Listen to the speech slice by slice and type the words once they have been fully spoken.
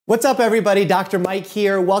What's up, everybody? Dr. Mike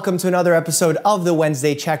here. Welcome to another episode of the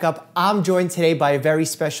Wednesday Checkup. I'm joined today by a very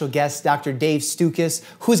special guest, Dr. Dave Stukus,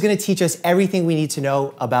 who's going to teach us everything we need to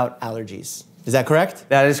know about allergies. Is that correct?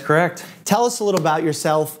 That is correct. Tell us a little about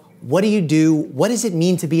yourself. What do you do? What does it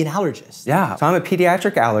mean to be an allergist? Yeah, so I'm a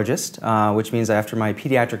pediatric allergist, which means after my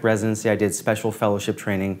pediatric residency, I did special fellowship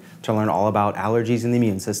training to learn all about allergies in the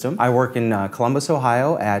immune system. I work in Columbus,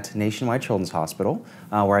 Ohio at Nationwide Children's Hospital,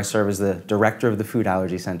 where I serve as the director of the Food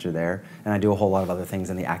Allergy Center there, and I do a whole lot of other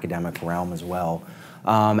things in the academic realm as well.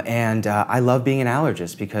 I love being an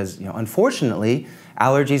allergist because, unfortunately,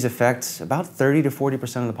 allergies affect about 30 to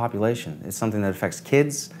 40% of the population. It's something that affects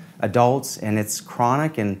kids, adults, and it's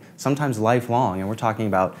chronic and sometimes lifelong. And we're talking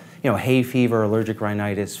about, hay fever, allergic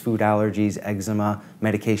rhinitis, food allergies, eczema,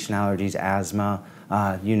 medication allergies, asthma,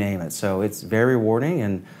 you name it. So it's very rewarding,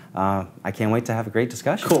 and I can't wait to have a great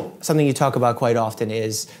discussion. Cool. Something you talk about quite often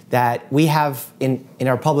is that we have, in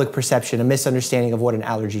our public perception, a misunderstanding of what an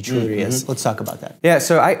allergy truly is. Let's talk about that. Yeah,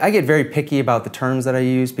 so I get very picky about the terms that I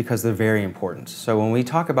use because they're very important. So when we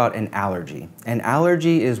talk about an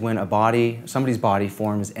allergy is when somebody's body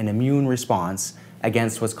forms an immune response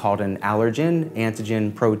against what's called an allergen,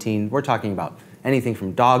 antigen, protein. We're talking about anything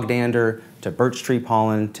from dog dander to birch tree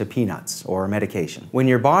pollen to peanuts or medication. When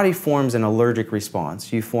your body forms an allergic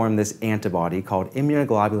response, you form this antibody called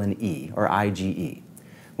immunoglobulin E, or IgE.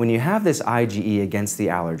 When you have this IgE against the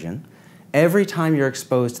allergen, every time you're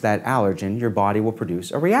exposed to that allergen, your body will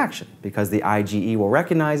produce a reaction because the IgE will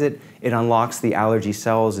recognize it. It unlocks the allergy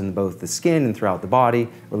cells in both the skin and throughout the body,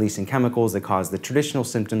 releasing chemicals that cause the traditional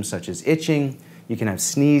symptoms such as itching. You can have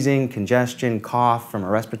sneezing, congestion, cough from a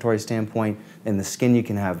respiratory standpoint. In the skin, you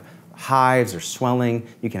can have hives or swelling.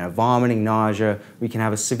 You can have vomiting, nausea. You can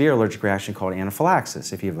have a severe allergic reaction called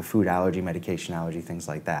anaphylaxis if you have a food allergy, medication allergy, things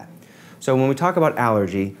like that. So when we talk about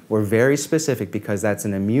allergy, we're very specific because that's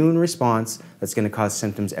an immune response that's going to cause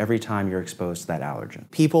symptoms every time you're exposed to that allergen.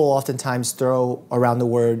 People oftentimes throw around the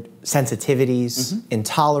word sensitivities,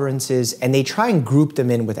 intolerances, and they try and group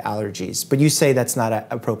them in with allergies. But you say that's not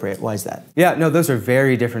appropriate. Why is that? Yeah, no, those are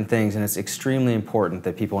very different things, and it's extremely important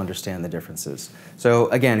that people understand the differences. So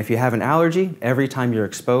again, if you have an allergy, every time you're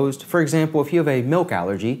exposed, for example, if you have a milk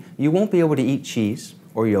allergy, you won't be able to eat cheese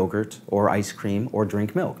or yogurt or ice cream or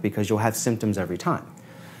drink milk because you'll have symptoms every time.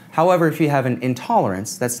 However, if you have an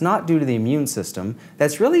intolerance that's not due to the immune system,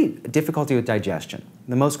 that's really difficulty with digestion.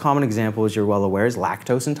 The most common example, as you're well aware, is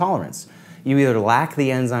lactose intolerance. You either lack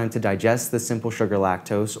the enzyme to digest the simple sugar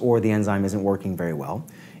lactose or the enzyme isn't working very well.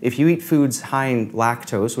 If you eat foods high in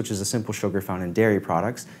lactose, which is a simple sugar found in dairy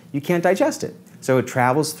products, you can't digest it. So it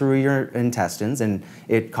travels through your intestines and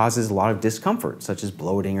it causes a lot of discomfort, such as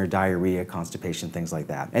bloating or diarrhea, constipation, things like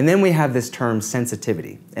that. And then we have this term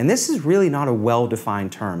sensitivity. And this is really not a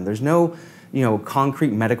well-defined term. There's no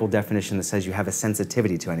concrete medical definition that says you have a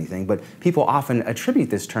sensitivity to anything, but people often attribute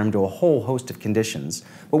this term to a whole host of conditions,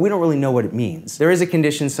 but we don't really know what it means. There is a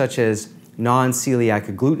condition such as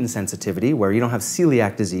Non-Celiac gluten sensitivity, where you don't have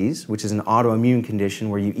celiac disease, which is an autoimmune condition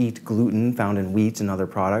where you eat gluten found in wheat and other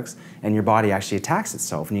products, and your body actually attacks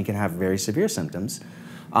itself, and you can have very severe symptoms.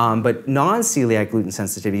 But non-celiac gluten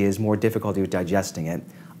sensitivity is more difficulty with digesting it.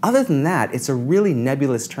 Other than that, it's a really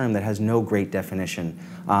nebulous term that has no great definition,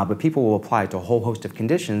 but people will apply it to a whole host of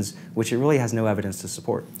conditions, which it really has no evidence to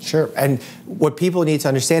support. Sure, and what people need to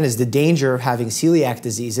understand is the danger of having celiac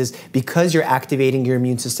disease is because you're activating your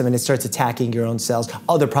immune system and it starts attacking your own cells,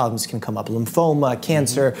 other problems can come up, lymphoma,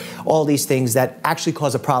 cancer, all these things that actually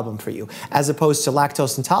cause a problem for you. As opposed to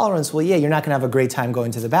lactose intolerance, well, yeah, you're not gonna have a great time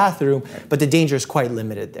going to the bathroom, but the danger is quite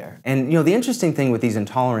limited there. And the interesting thing with these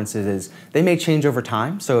intolerances is they may change over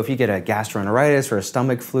time. So if you get a gastroenteritis or a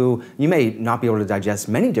stomach flu, you may not be able to digest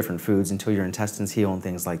many different foods until your intestines heal and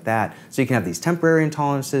things like that. So you can have these temporary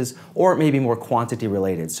intolerances, or it may be more quantity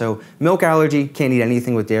related. So milk allergy, can't eat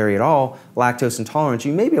anything with dairy at all. Lactose intolerance,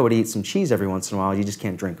 you may be able to eat some cheese every once in a while, you just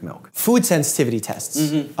can't drink milk. Food sensitivity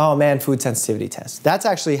tests. Oh man, food sensitivity tests. That's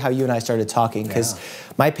actually how you and I started talking, because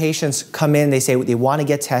my patients come in, they say they want to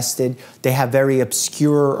get tested, they have very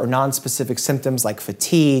obscure or non-specific symptoms like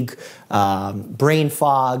fatigue, brain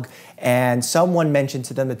fog, and someone mentioned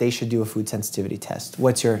to them that they should do a food sensitivity test.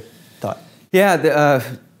 What's your thought? Yeah,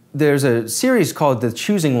 there's a series called the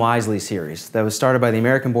Choosing Wisely series that was started by the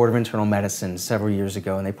American Board of Internal Medicine several years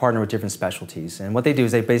ago, and they partner with different specialties. And what they do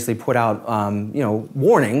is they basically put out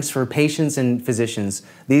warnings for patients and physicians.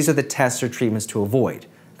 These are the tests or treatments to avoid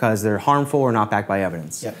because they're harmful or not backed by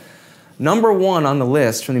evidence. Yep. Number one on the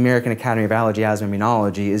list from the American Academy of Allergy, Asthma, and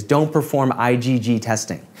Immunology is don't perform IgG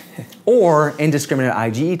testing or indiscriminate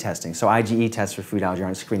IgE testing. So IgE tests for food allergy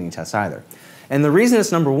aren't screening tests either. And the reason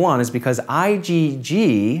it's number 1 is because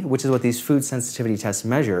IgG, which is what these food sensitivity tests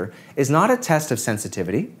measure, is not a test of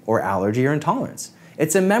sensitivity or allergy or intolerance.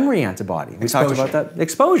 It's a memory antibody. We talked about that.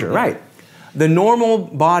 Exposure, right. The normal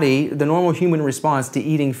body, the normal human response to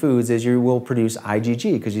eating foods is you will produce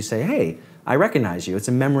IgG because you say, hey, I recognize you. It's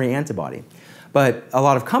a memory antibody. But a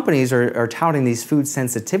lot of companies are touting these food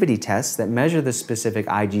sensitivity tests that measure the specific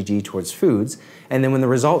IgG towards foods, and then when the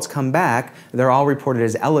results come back, they're all reported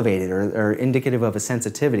as elevated or indicative of a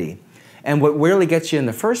sensitivity. And what really gets you in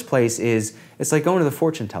the first place is, it's like going to the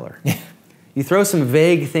fortune teller. You throw some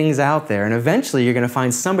vague things out there, and eventually you're going to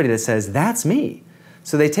find somebody that says, that's me.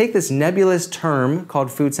 So they take this nebulous term called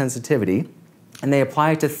food sensitivity, and they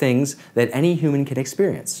apply it to things that any human can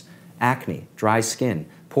experience. Acne, dry skin,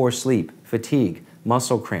 poor sleep, fatigue,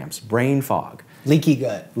 muscle cramps, brain fog. Leaky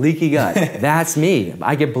gut. Leaky gut. That's me.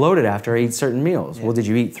 I get bloated after I eat certain meals. Yeah. Well, did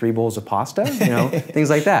you eat 3 bowls of pasta? You know, things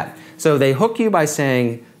like that. So they hook you by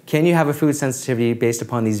saying, can you have a food sensitivity based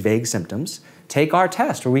upon these vague symptoms? Take our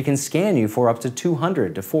test where we can scan you for up to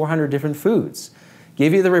 200 to 400 different foods.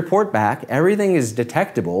 Give you the report back. Everything is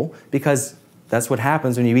detectable because that's what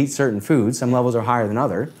happens when you eat certain foods. Some levels are higher than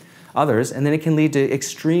others, and then it can lead to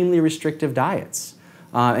extremely restrictive diets.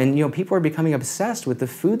 And you know, people are becoming obsessed with the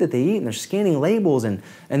food that they eat, and they're scanning labels, and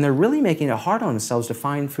they're really making it hard on themselves to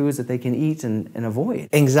find foods that they can eat and avoid.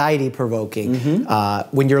 Anxiety provoking.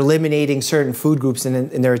 When you're eliminating certain food groups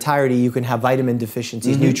in their entirety, you can have vitamin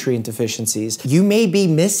deficiencies, nutrient deficiencies. You may be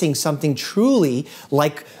missing something truly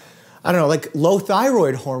like, I don't know, like low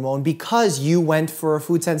thyroid hormone because you went for a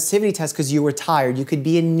food sensitivity test because you were tired. You could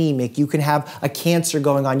be anemic. You can have a cancer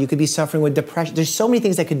going on. You could be suffering with depression. There's so many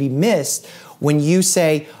things that could be missed when you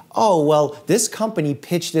say, oh, well, this company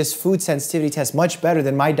pitched this food sensitivity test much better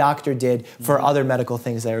than my doctor did for other medical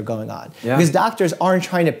things that are going on. Yeah. Because doctors aren't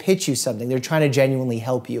trying to pitch you something. They're trying to genuinely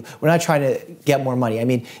help you. We're not trying to get more money. I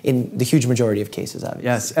mean, in the huge majority of cases, obviously.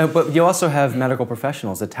 Yes, but you also have medical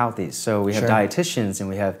professionals that tout these. So we have dietitians, and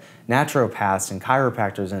we have naturopaths and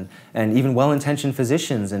chiropractors and even well-intentioned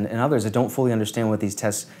physicians and others that don't fully understand what these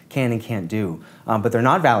tests can and can't do. But they're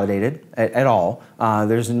not validated at all.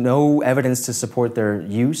 There's no evidence to support their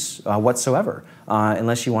use whatsoever,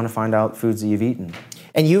 unless you want to find out foods that you've eaten.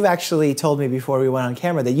 And you've actually told me before we went on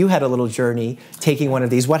camera that you had a little journey taking one of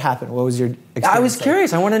these. What happened? What was your experience? I was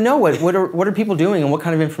curious. I want to know what are people doing and what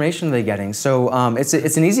kind of information are they getting. So it's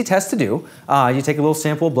an easy test to do. You take a little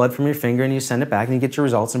sample of blood from your finger and you send it back and you get your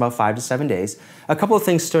results in about 5 to 7 days. A couple of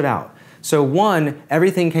things stood out. So one,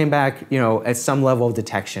 everything came back, you know, at some level of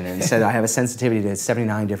detection and said I have a sensitivity to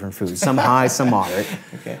 79 different foods, some high, some moderate.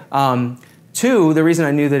 Okay. 2, the reason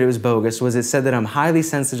I knew that it was bogus was it said that I'm highly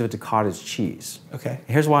sensitive to cottage cheese. Okay.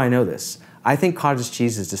 Here's why I know this. I think cottage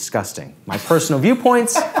cheese is disgusting. My personal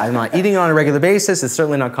viewpoints, I'm not eating it on a regular basis. It's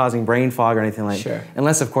certainly not causing brain fog or anything like that.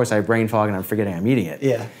 Unless, of course, I have brain fog and I'm forgetting I'm eating it.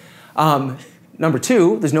 Yeah. Number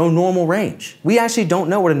 2, there's no normal range. We actually don't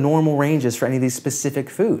know what a normal range is for any of these specific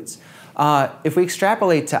foods. If we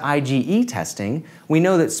extrapolate to IgE testing, we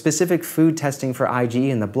know that specific food testing for IgE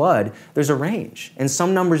in the blood, there's a range. And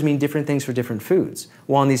some numbers mean different things for different foods.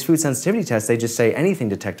 While on these food sensitivity tests, they just say anything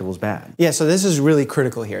detectable is bad. Yeah, so this is really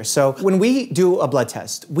critical here. So when we do a blood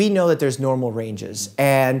test, we know that there's normal ranges.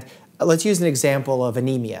 And let's use an example of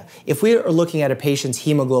anemia. If we are looking at a patient's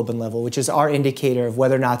hemoglobin level, which is our indicator of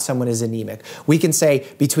whether or not someone is anemic, we can say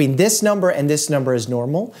between this number and this number is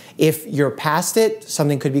normal. If you're past it,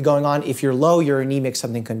 something could be going on. If you're low, you're anemic,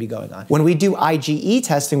 something could be going on. When we do IgE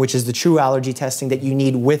testing, which is the true allergy testing that you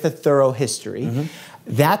need with a thorough history,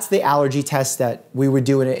 that's the allergy test that we would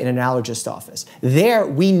do in an allergist office. There,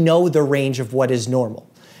 we know the range of what is normal.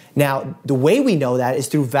 Now, the way we know that is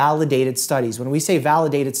through validated studies. When we say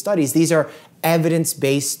validated studies, these are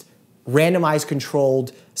evidence-based, randomized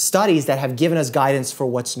controlled studies that have given us guidance for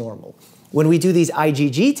what's normal. When we do these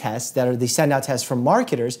IgG tests that are the send-out tests from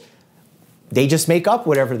marketers, they just make up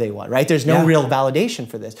whatever they want, right? There's no real validation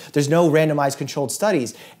for this. There's no randomized controlled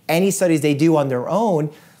studies. Any studies they do on their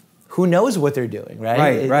own, who knows what they're doing,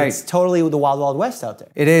 right? It's totally the wild, wild west out there.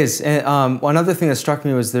 It is. And another thing that struck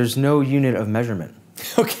me was there's no unit of measurement.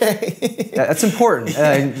 Okay. That's important.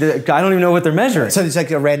 I don't even know what they're measuring. So it's like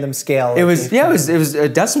a random scale. It was a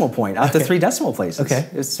decimal point out to 3 decimal places. Okay.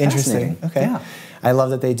 It's interesting. Okay. Yeah. I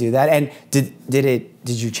love that they do that. And did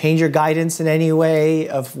you change your guidance in any way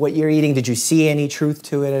of what you're eating? Did you see any truth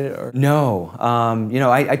to it? Or? No. You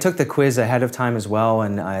know, I took the quiz ahead of time as well,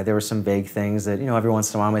 and there were some vague things that, you know, every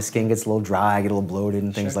once in a while my skin gets a little dry, I get a little bloated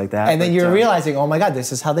and things like that. And then you're realizing, oh my God,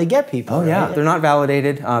 this is how they get people. Oh yeah, they're not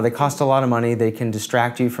validated. They cost a lot of money. They can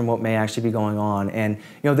distract you from what may actually be going on. And,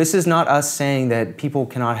 you know, this is not us saying that people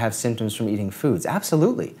cannot have symptoms from eating foods.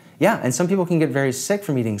 Absolutely. Yeah, and some people can get very sick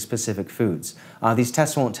from eating specific foods. These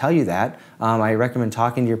tests won't tell you that. I recommend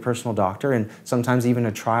talking to your personal doctor, and sometimes even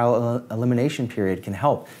a trial elimination period can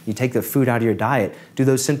help. You take the food out of your diet, do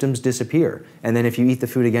those symptoms disappear? And then if you eat the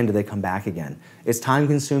food again, do they come back again? It's time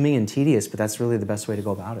consuming and tedious, but that's really the best way to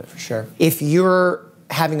go about it. For sure. If you're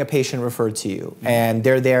having a patient referred to you and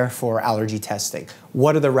they're there for allergy testing,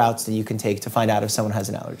 what are the routes that you can take to find out if someone has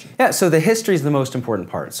an allergy? Yeah, so the history is the most important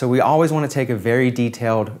part. So we always want to take a very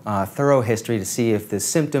detailed, thorough history to see if the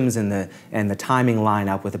symptoms and the timing line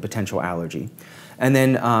up with a potential allergy. And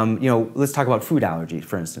then, let's talk about food allergy,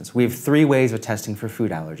 for instance. We have 3 ways of testing for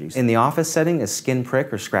food allergies. In the office setting, a skin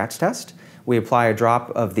prick or scratch test. We apply a drop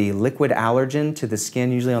of the liquid allergen to the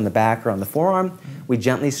skin, usually on the back or on the forearm. We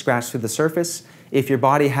gently scratch through the surface. If your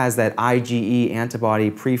body has that IgE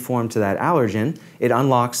antibody preformed to that allergen, it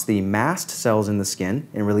unlocks the mast cells in the skin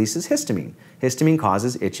and releases histamine. Histamine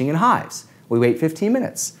causes itching and hives. We wait 15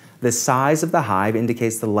 minutes. The size of the hive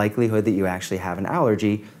indicates the likelihood that you actually have an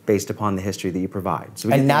allergy based upon the history that you provide.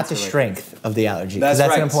 So and not the strength of the allergy, because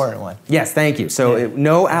that's an important one. Yes, thank you. So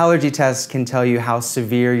no allergy test can tell you how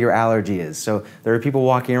severe your allergy is. So there are people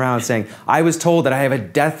walking around saying, I was told that I have a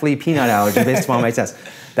deathly peanut allergy based upon my test.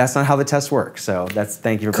 That's not how the test works. So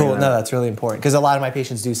thank you for bringing that up. No, that's really important, because a lot of my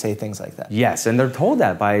patients do say things like that. Yes, and they're told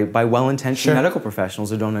that by well-intentioned medical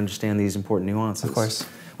professionals who don't understand these important nuances. Of course.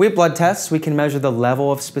 We have blood tests. We can measure the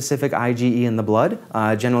level of specific IgE in the blood.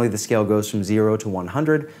 Generally, the scale goes from 0 to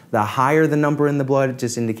 100. The higher the number in the blood, it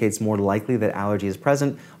just indicates more likely that allergy is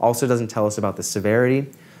present. Also doesn't tell us about the severity.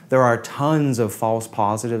 There are tons of false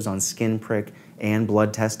positives on skin prick and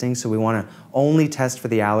blood testing, so we want to only test for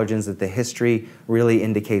the allergens that the history really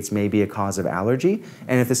indicates may be a cause of allergy.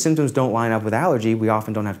 And if the symptoms don't line up with allergy, we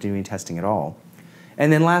often don't have to do any testing at all.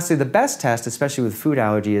 And then lastly, the best test, especially with food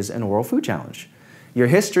allergy, is an oral food challenge. Your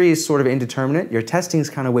history is sort of indeterminate, your testing is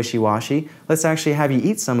kind of wishy-washy. Let's actually have you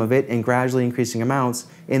eat some of it in gradually increasing amounts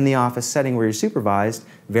in the office setting where you're supervised.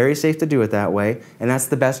 Very safe to do it that way, and that's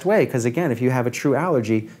the best way, because again, if you have a true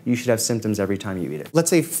allergy, you should have symptoms every time you eat it. Let's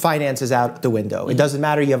say finance is out the window. It doesn't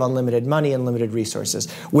matter, you have unlimited money, unlimited resources.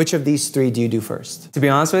 Which of these 3 do you do first? To be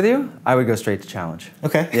honest with you, I would go straight to challenge.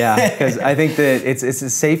 Okay. Yeah, because I think that it's a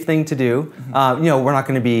safe thing to do. We're not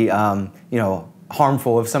going to be,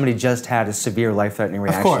 harmful if somebody just had a severe life-threatening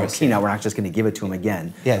reaction to peanut. We're not just going to give it to them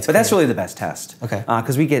again. Yeah, but that's really the best test. Okay.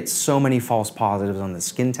 Because we get so many false positives on the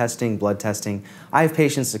skin testing, blood testing. I have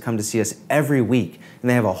patients that come to see us every week, and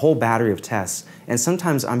they have a whole battery of tests. And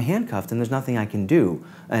sometimes I'm handcuffed, and there's nothing I can do.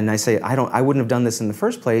 And I say, I wouldn't have done this in the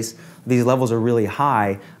first place. These levels are really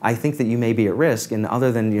high. I think that you may be at risk. And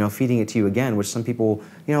other than feeding it to you again, which some people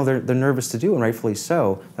they're nervous to do, and rightfully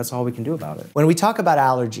so. That's all we can do about it. When we talk about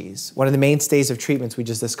allergies, one of the mainstays of treatments we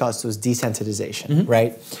just discussed was desensitization,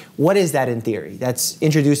 right? What is that in theory? That's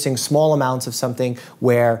introducing small amounts of something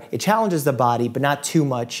where it challenges the body, but not too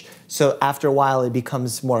much. So after a while, it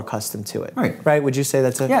becomes more accustomed to it. Right? Would you say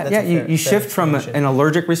that's a you shift from an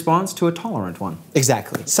allergic response to a tolerant one.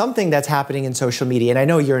 Exactly. Something that's happening in social media, and I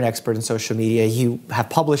know you're an expert in social media. You have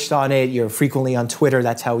published on it. You're frequently on Twitter.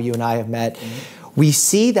 That's how you and I have met. We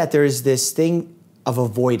see that there's this thing of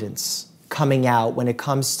avoidance coming out when it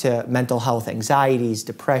comes to mental health, anxieties,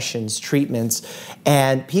 depressions, treatments,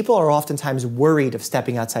 and people are oftentimes worried of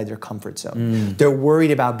stepping outside their comfort zone. They're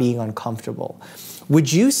worried about being uncomfortable.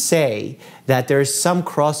 Would you say that there's some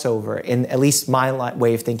crossover in at least my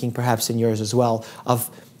way of thinking, perhaps in yours as well, of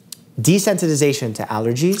desensitization to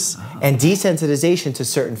allergies and desensitization to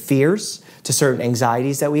certain fears, to certain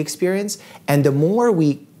anxieties that we experience, and the more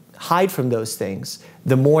we hide from those things,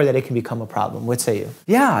 the more that it can become a problem. What say you?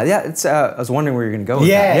 Yeah. It's, I was wondering where you're going to go with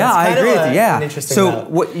that. Yeah, I agree with you. Yeah. So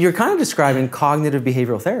what you're kind of describing cognitive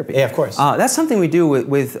behavioral therapy. Yeah, of course. That's something we do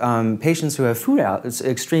with patients who have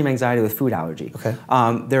extreme anxiety with food allergy. Okay.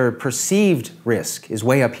 Their perceived risk is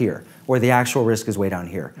way up here, where the actual risk is way down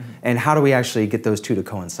here. And how do we actually get those two to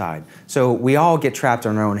coincide? So we all get trapped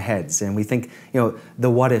in our own heads, and we think, the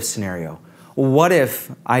what-if scenario. What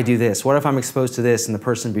if I do this? What if I'm exposed to this and the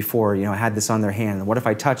person before, had this on their hand? And what if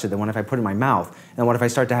I touch it? Then what if I put it in my mouth? And what if I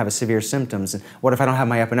start to have a severe symptoms? And what if I don't have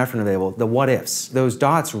my epinephrine available? The what ifs. Those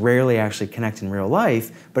dots rarely actually connect in real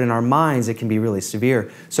life, but in our minds it can be really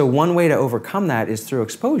severe. So one way to overcome that is through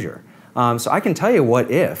exposure. So I can tell you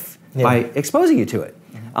what if by exposing you to it.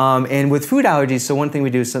 And with food allergies, so one thing we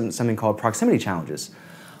do is something called proximity challenges.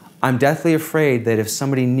 I'm deathly afraid that if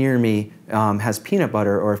somebody near me has peanut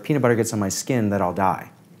butter, or if peanut butter gets on my skin, that I'll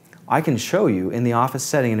die. I can show you in the office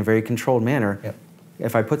setting in a very controlled manner,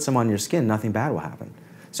 if I put some on your skin, nothing bad will happen.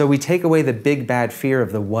 So we take away the big bad fear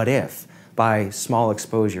of the what if by small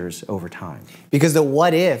exposures over time. Because the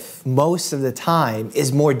what if, most of the time,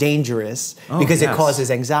 is more dangerous because it causes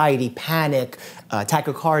anxiety, panic,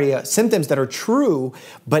 tachycardia, symptoms that are true,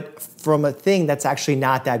 but from a thing that's actually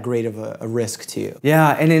not that great of a risk to you.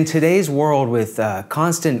 Yeah, and in today's world with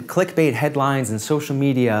constant clickbait headlines and social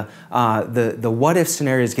media, the what if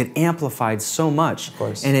scenarios get amplified so much. Of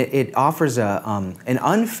course. And it offers an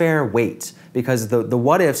unfair weight, because the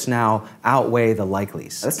what ifs now outweigh the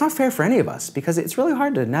likelies. That's not fair for any of us, because it's really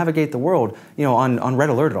hard to navigate the world, on red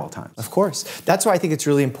alert at all times. Of course. That's why I think it's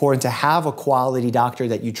really important to have a quality doctor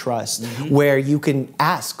that you trust, where you can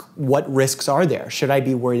ask, what risks are there? Should I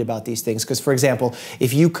be worried about these things? Because, for example,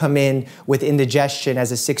 if you come in with indigestion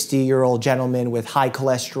as a 60-year-old gentleman with high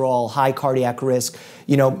cholesterol, high cardiac risk,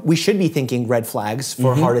 we should be thinking red flags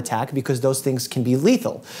for a heart attack, because those things can be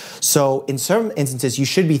lethal. So in some instances, you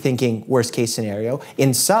should be thinking worst case scenario.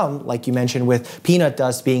 In some, like you mentioned with peanut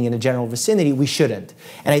dust being in a general vicinity, we shouldn't.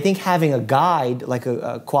 And I think having a guide, like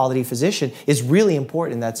a quality physician, is really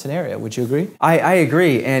important in that scenario. Would you agree? I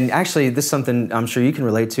agree. And actually, this is something I'm sure you can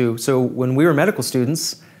relate to. So when we were medical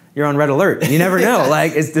students, you're on red alert. You never know.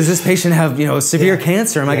 Like, does this patient have severe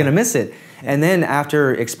cancer? Am I going to miss it? And then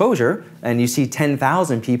after exposure, and you see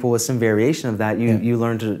 10,000 people with some variation of that, you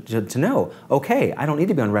learn to know, okay, I don't need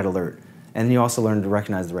to be on red alert. And then you also learn to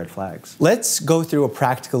recognize the red flags. Let's go through a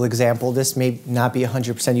practical example. This may not be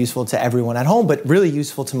 100% useful to everyone at home, but really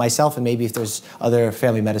useful to myself, and maybe if there's other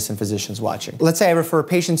family medicine physicians watching. Let's say I refer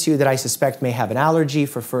patients to you that I suspect may have an allergy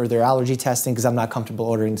for further allergy testing, because I'm not comfortable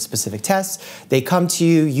ordering the specific tests. They come to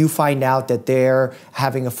you, you find out that they're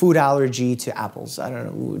having a food allergy to apples. I don't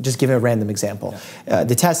know, just give a random example. Yeah.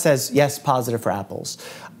 The test says, yes, positive for apples.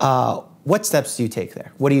 What steps do you take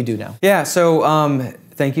there? What do you do now? Yeah, so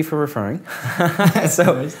thank you for referring.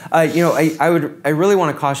 So, I really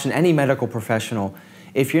want to caution any medical professional,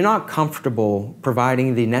 if you're not comfortable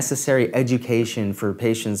providing the necessary education for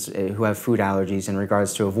patients who have food allergies in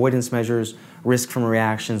regards to avoidance measures, risk from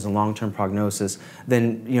reactions, and long-term prognosis,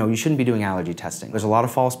 then you shouldn't be doing allergy testing. There's a lot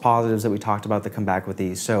of false positives that we talked about that come back with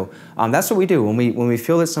these. So that's what we do. When we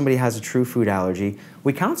feel that somebody has a true food allergy,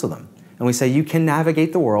 we counsel them. And we say, you can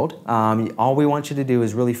navigate the world. All we want you to do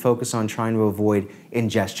is really focus on trying to avoid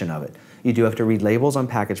ingestion of it. You do have to read labels on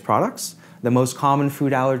packaged products. The most common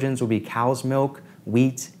food allergens will be cow's milk,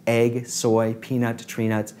 wheat, egg, soy, peanut, tree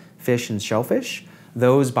nuts, fish, and shellfish.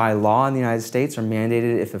 Those, by law in the United States, are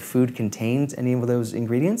mandated if a food contains any of those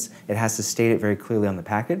ingredients. It has to state it very clearly on the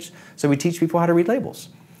package. So we teach people how to read labels.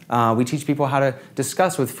 We teach people how to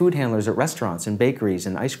discuss with food handlers at restaurants and bakeries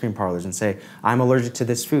and ice cream parlors and say, I'm allergic to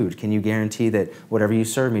this food. Can you guarantee that whatever you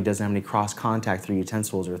serve me doesn't have any cross contact through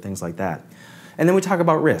utensils or things like that? And then we talk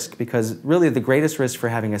about risk, because really the greatest risk for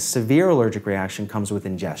having a severe allergic reaction comes with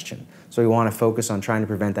ingestion. So we want to focus on trying to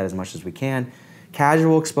prevent that as much as we can.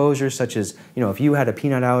 Casual exposures, such as, if you had a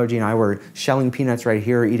peanut allergy and I were shelling peanuts right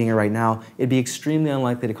here or eating it right now, it'd be extremely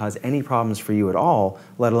unlikely to cause any problems for you at all,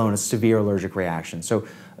 let alone a severe allergic reaction. So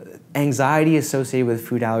anxiety associated with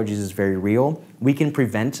food allergies is very real. We can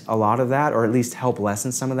prevent a lot of that, or at least help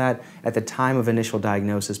lessen some of that at the time of initial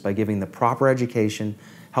diagnosis by giving the proper education,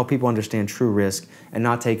 help people understand true risk, and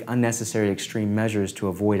not take unnecessary extreme measures to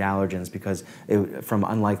avoid allergens from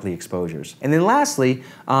unlikely exposures. And then lastly,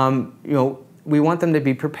 we want them to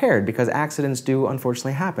be prepared, because accidents do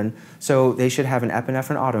unfortunately happen. So they should have an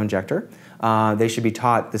epinephrine autoinjector. They should be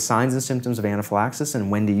taught the signs and symptoms of anaphylaxis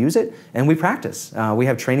and when to use it, and we practice. We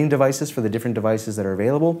have training devices for the different devices that are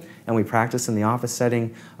available, and we practice in the office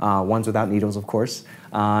setting, ones without needles, of course,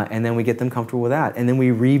 and then we get them comfortable with that. And then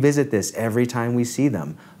we revisit this every time we see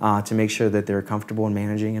them to make sure that they're comfortable in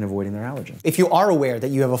managing and avoiding their allergens. If you are aware that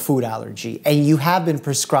you have a food allergy and you have been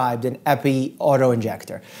prescribed an epi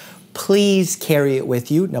autoinjector, please carry it with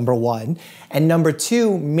you, number one. And number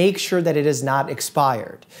two, make sure that it is not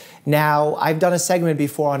expired. Now, I've done a segment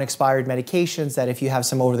before on expired medications, that if you have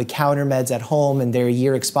some over-the-counter meds at home and they're a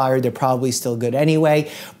year expired, they're probably still good anyway.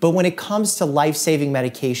 But when it comes to life-saving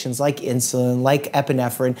medications like insulin, like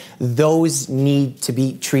epinephrine, those need to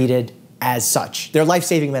be treated as such. They're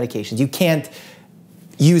life-saving medications. You can't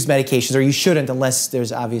use medications, or you shouldn't unless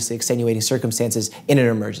there's obviously extenuating circumstances in an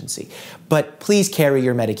emergency. But please carry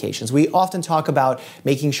your medications. We often talk about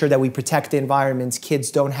making sure that we protect the environments.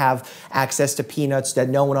 Kids don't have access to peanuts, that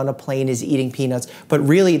no one on a plane is eating peanuts. But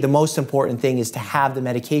really the most important thing is to have the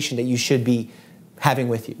medication that you should be having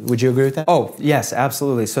with you. Would you agree with that? Oh, yes,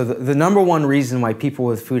 absolutely. So the number one reason why people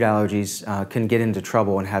with food allergies can get into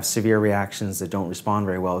trouble and have severe reactions that don't respond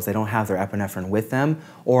very well is they don't have their epinephrine with them,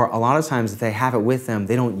 or a lot of times if they have it with them,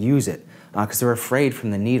 they don't use it because they're afraid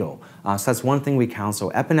from the needle. So that's one thing we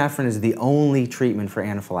counsel. Epinephrine is the only treatment for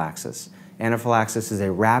anaphylaxis. Anaphylaxis is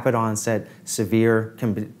a rapid onset, severe,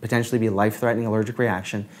 can potentially be life-threatening allergic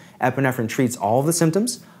reaction. Epinephrine treats all of the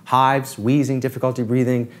symptoms, hives, wheezing, difficulty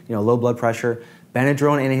breathing, low blood pressure.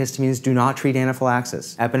 Benadryl and antihistamines do not treat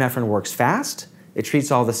anaphylaxis. Epinephrine works fast, it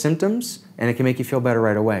treats all the symptoms, and it can make you feel better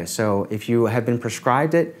right away. So if you have been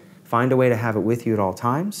prescribed it, find a way to have it with you at all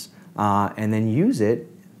times, and then use it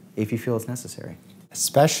if you feel it's necessary.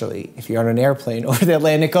 Especially if you're on an airplane over the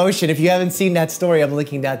Atlantic Ocean. If you haven't seen that story, I'm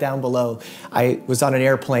linking that down below. I was on an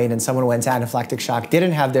airplane and someone went to anaphylactic shock,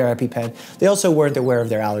 didn't have their EpiPen. They also weren't aware of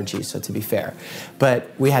their allergies, so to be fair. But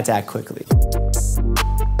we had to act quickly.